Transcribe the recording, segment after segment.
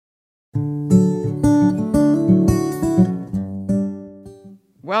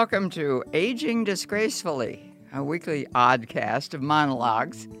Welcome to Aging Disgracefully, a weekly oddcast of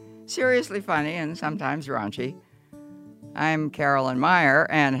monologues, seriously funny and sometimes raunchy. I'm Carolyn Meyer,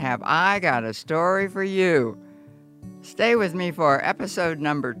 and have I got a story for you? Stay with me for episode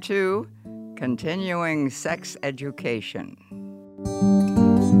number 2, Continuing Sex Education.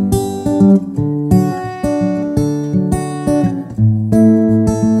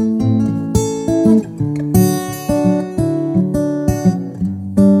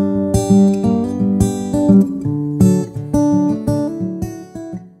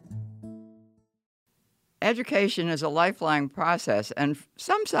 Education is a lifelong process, and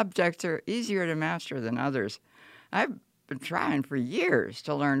some subjects are easier to master than others. I've been trying for years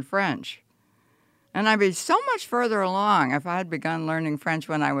to learn French, and I'd be so much further along if I'd begun learning French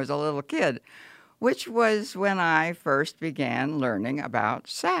when I was a little kid, which was when I first began learning about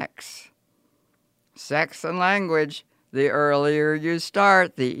sex. Sex and language. The earlier you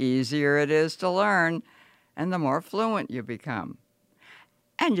start, the easier it is to learn, and the more fluent you become.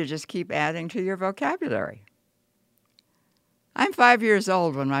 And you just keep adding to your vocabulary. I'm 5 years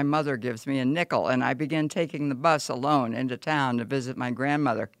old when my mother gives me a nickel and I begin taking the bus alone into town to visit my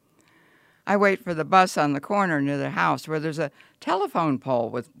grandmother. I wait for the bus on the corner near the house where there's a telephone pole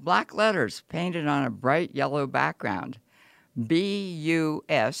with black letters painted on a bright yellow background. B-U-S-S-T-O-P.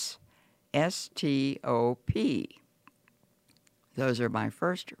 Those are my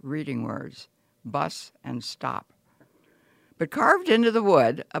first reading words, bus and stop. But carved into the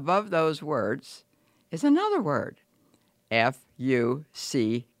wood above those words is another word, F-U-C-K.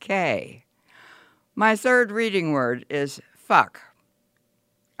 My third reading word is fuck.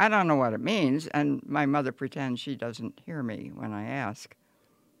 I don't know what it means, and my mother pretends she doesn't hear me when I ask.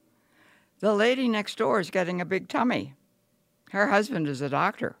 The lady next door is getting a big tummy. Her husband is a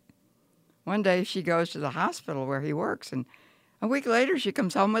doctor. One day she goes to the hospital where he works, and a week later she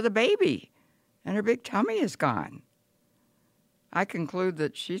comes home with a baby, and her big tummy is gone. I conclude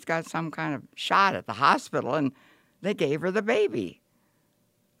that she's got some kind of shot at the hospital, and they gave her the baby.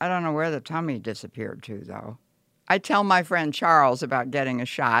 I don't know where the tummy disappeared to, though. I tell my friend Charles about getting a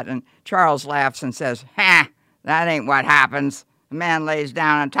shot, and Charles laughs and says, "Ha! That ain't what happens. A man lays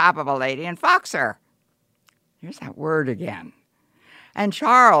down on top of a lady and fucks her." Here's that word again. And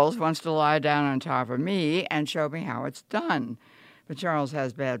Charles wants to lie down on top of me and show me how it's done. But Charles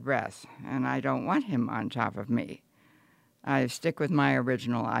has bad breath, and I don't want him on top of me. I stick with my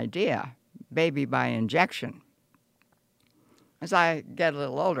original idea, baby by injection. As I get a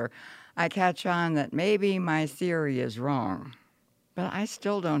little older, I catch on that maybe my theory is wrong, but I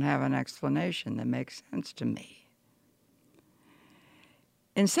still don't have an explanation that makes sense to me.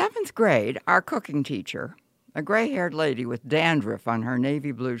 In 7th grade, our cooking teacher, a gray-haired lady with dandruff on her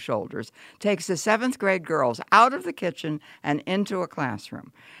navy blue shoulders, takes the 7th grade girls out of the kitchen and into a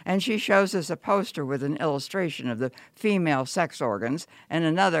classroom. And she shows us a poster with an illustration of the female sex organs and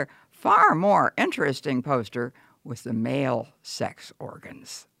another far more interesting poster with the male sex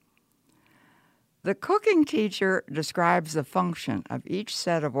organs. The cooking teacher describes the function of each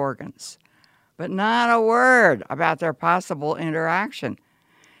set of organs, but not a word about their possible interaction.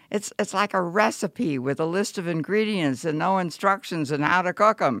 It's like a recipe with a list of ingredients and no instructions on how to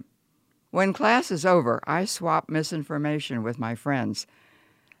cook them. When class is over, I swap misinformation with my friends.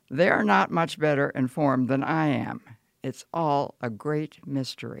 They're not much better informed than I am. It's all a great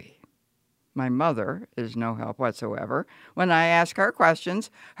mystery. My mother is no help whatsoever. When I ask her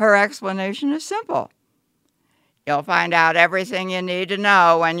questions, her explanation is simple. You'll find out everything you need to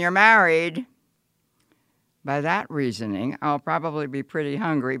know when you're married. By that reasoning, I'll probably be pretty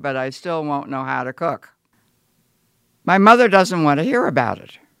hungry, but I still won't know how to cook. My mother doesn't want to hear about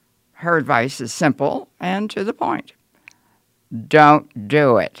it. Her advice is simple and to the point. Don't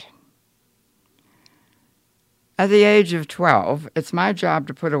do it. At the age of 12, it's my job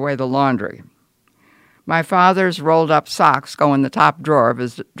to put away the laundry. My father's rolled-up socks go in the top drawer of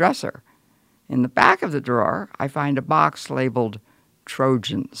his dresser. In the back of the drawer, I find a box labeled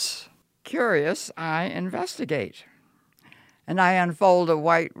Trojans. Curious, I investigate, and I unfold a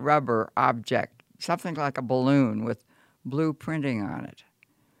white rubber object, something like a balloon with blue printing on it.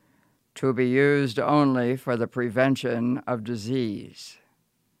 To be used only for the prevention of disease.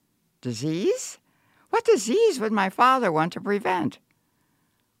 Disease? What disease would my father want to prevent?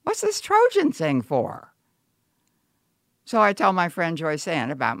 What's this Trojan thing for? So I tell my friend Joyce Ann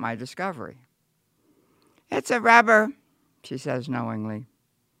about my discovery. It's a rubber, she says knowingly.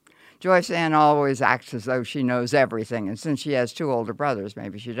 Joyce Ann always acts as though she knows everything, and since she has 2 older brothers,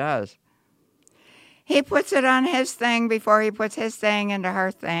 maybe she does. He puts it on his thing before he puts his thing into her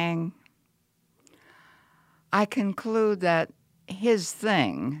thing. I conclude that his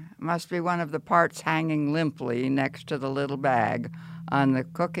thing must be one of the parts hanging limply next to the little bag on the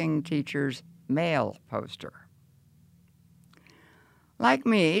cooking teacher's mail poster. Like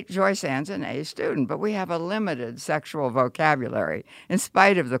me, Joyce Ann's an A student, but we have a limited sexual vocabulary in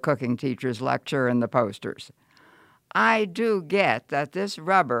spite of the cooking teacher's lecture and the posters. I do get that this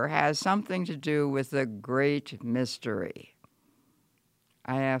rubber has something to do with the great mystery.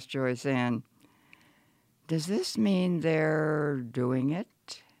 I asked Joyce Ann, "Does this mean they're doing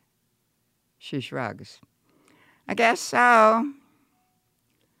it?" She shrugs. "I guess so."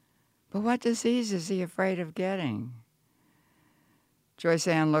 "But what disease is he afraid of getting?" Joyce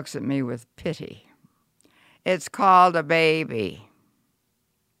Ann looks at me with pity. "It's called a baby."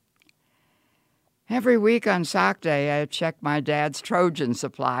 Every week on sock day, I check my dad's Trojan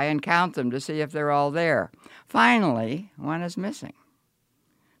supply and count them to see if they're all there. Finally, one is missing.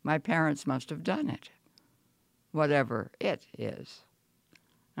 My parents must have done it, whatever it is.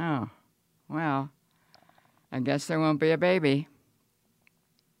 Oh, well, I guess there won't be a baby.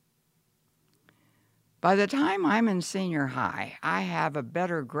 By the time I'm in senior high, I have a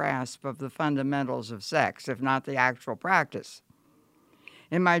better grasp of the fundamentals of sex, if not the actual practice.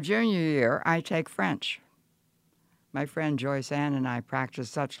 In my junior year, I take French. My friend Joyce Ann and I practice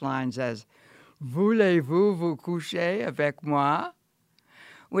such lines as "Voulez-vous vous coucher avec moi?"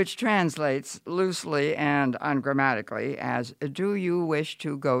 which translates loosely and ungrammatically as "Do you wish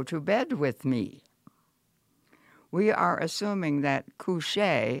to go to bed with me?" We are assuming that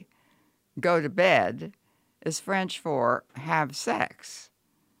coucher, go to bed, is French for have sex.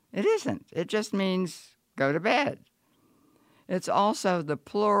 It isn't. It just means go to bed. It's also the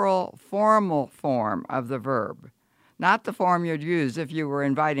plural formal form of the verb, not the form you'd use if you were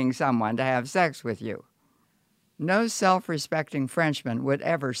inviting someone to have sex with you. No self-respecting Frenchman would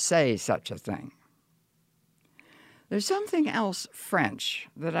ever say such a thing. There's something else French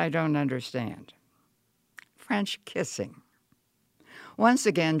that I don't understand. French kissing. Once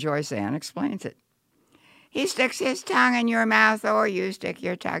again, Joyce Ann explains it. He sticks his tongue in your mouth, or you stick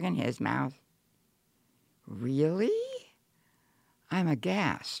your tongue in his mouth. Really? I'm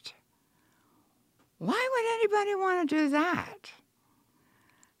aghast. Why would anybody want to do that?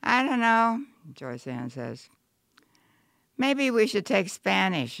 I don't know, Joyce Ann says. Maybe we should take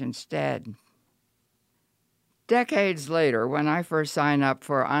Spanish instead. Decades later, when I first sign up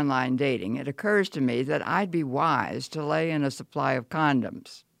for online dating, it occurs to me that I'd be wise to lay in a supply of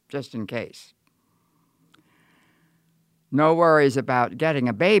condoms, just in case. No worries about getting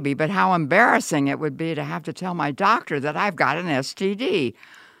a baby, but how embarrassing it would be to have to tell my doctor that I've got an STD.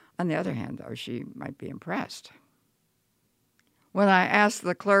 On the other hand, though, she might be impressed. When I ask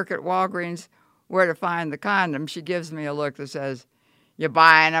the clerk at Walgreens where to find the condom, she gives me a look that says, "You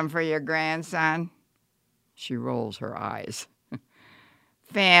buying them for your grandson?" She rolls her eyes.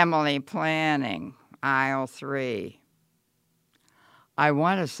 Family planning, aisle 3. I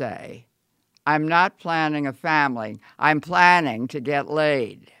want to say, I'm not planning a family. I'm planning to get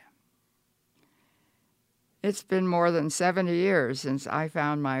laid. It's been more than 70 years since I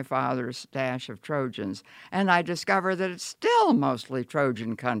found my father's stash of Trojans, and I discover that it's still mostly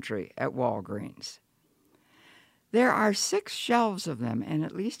Trojan country at Walgreens. There are 6 shelves of them in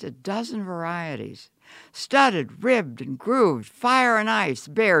at least a dozen varieties. Studded, ribbed, and grooved, fire and ice,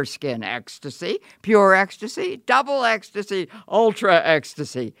 bearskin ecstasy, pure ecstasy, double ecstasy, ultra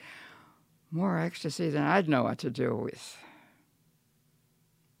ecstasy. More ecstasy than I'd know what to do with.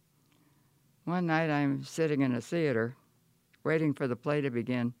 One night I'm sitting in a theater, waiting for the play to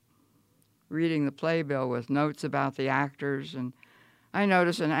begin, reading the playbill with notes about the actors, and I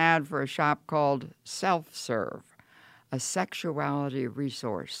notice an ad for a shop called Self-Serve, a sexuality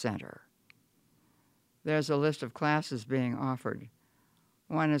resource center. There's a list of classes being offered.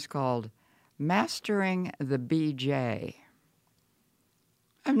 One is called Mastering the BJ.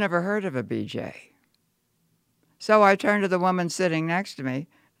 I've never heard of a BJ. So I turn to the woman sitting next to me,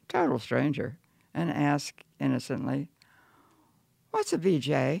 a total stranger, and ask innocently, "What's a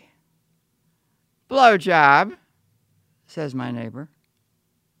BJ?" "Blowjob," says my neighbor.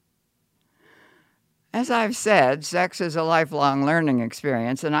 As I've said, sex is a lifelong learning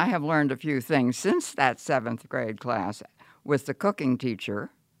experience, and I have learned a few things since that 7th grade class with the cooking teacher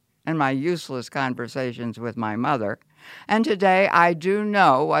and my useless conversations with my mother. And today I do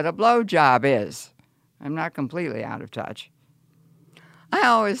know what a blowjob is. I'm not completely out of touch. I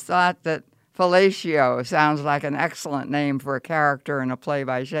always thought that fellatio sounds like an excellent name for a character in a play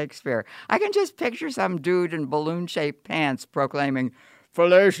by Shakespeare. I can just picture some dude in balloon-shaped pants proclaiming,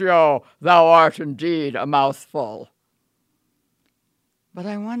 "Fellatio, thou art indeed a mouthful." But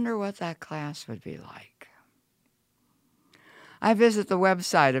I wonder what that class would be like. I visit the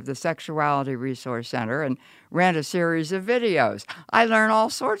website of the Sexuality Resource Center and rent a series of videos. I learn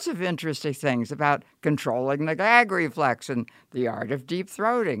all sorts of interesting things about controlling the gag reflex and the art of deep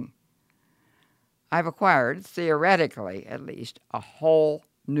throating. I've acquired, theoretically at least, a whole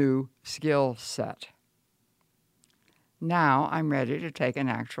new skill set. Now I'm ready to take an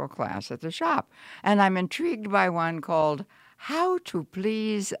actual class at the shop, and I'm intrigued by one called How to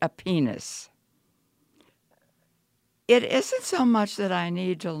Please a Penis. It isn't so much that I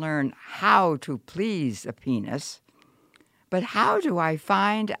need to learn how to please a penis, but how do I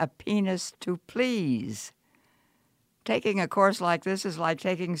find a penis to please? Taking a course like this is like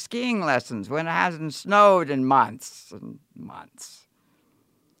taking skiing lessons when it hasn't snowed in months and months.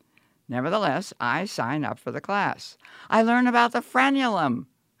 Nevertheless, I sign up for the class. I learn about the frenulum,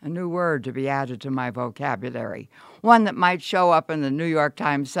 a new word to be added to my vocabulary, one that might show up in the New York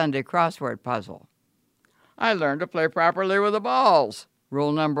Times Sunday crossword puzzle. I learned to play properly with the balls.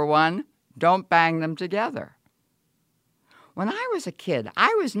 Rule number 1, don't bang them together. When I was a kid,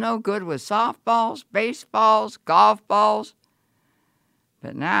 I was no good with softballs, baseballs, golf balls.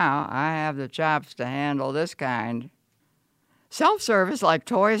 But now I have the chops to handle this kind. Self-service like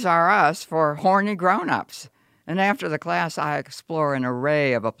Toys R Us for horny grown-ups. And after the class, I explore an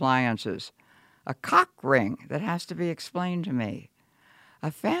array of appliances. A cock ring that has to be explained to me.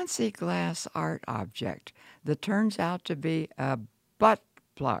 A fancy glass art object that turns out to be a butt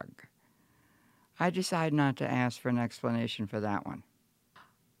plug. I decide not to ask for an explanation for that one.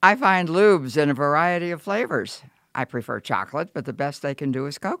 I find lubes in a variety of flavors. I prefer chocolate, but the best they can do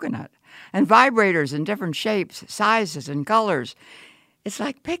is coconut. And vibrators in different shapes, sizes, and colors. It's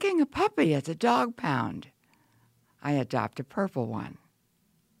like picking a puppy at the dog pound. I adopt a purple one.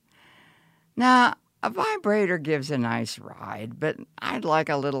 Now, a vibrator gives a nice ride, but I'd like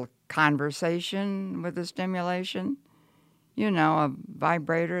a little conversation with the stimulation. You know, a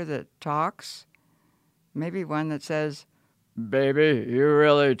vibrator that talks. Maybe one that says, "Baby, you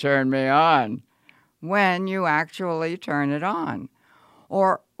really turn me on," when you actually turn it on.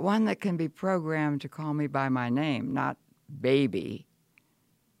 Or one that can be programmed to call me by my name, not baby.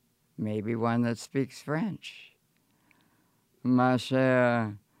 Maybe one that speaks French. Ma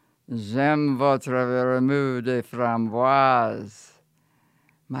chère, j'aime votre vermouth de framboise.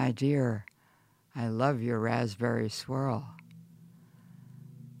 My dear, I love your raspberry swirl.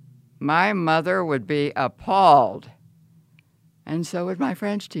 My mother would be appalled, and so would my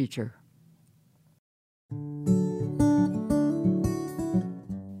French teacher.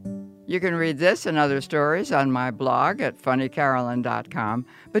 You can read this and other stories on my blog at funnycarolyn.com,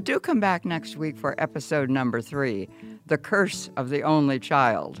 but do come back next week for episode number 3, The Curse of the Only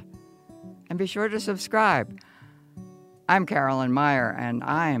Child. And be sure to subscribe. I'm Carolyn Meyer, and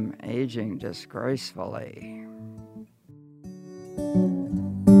I'm aging disgracefully.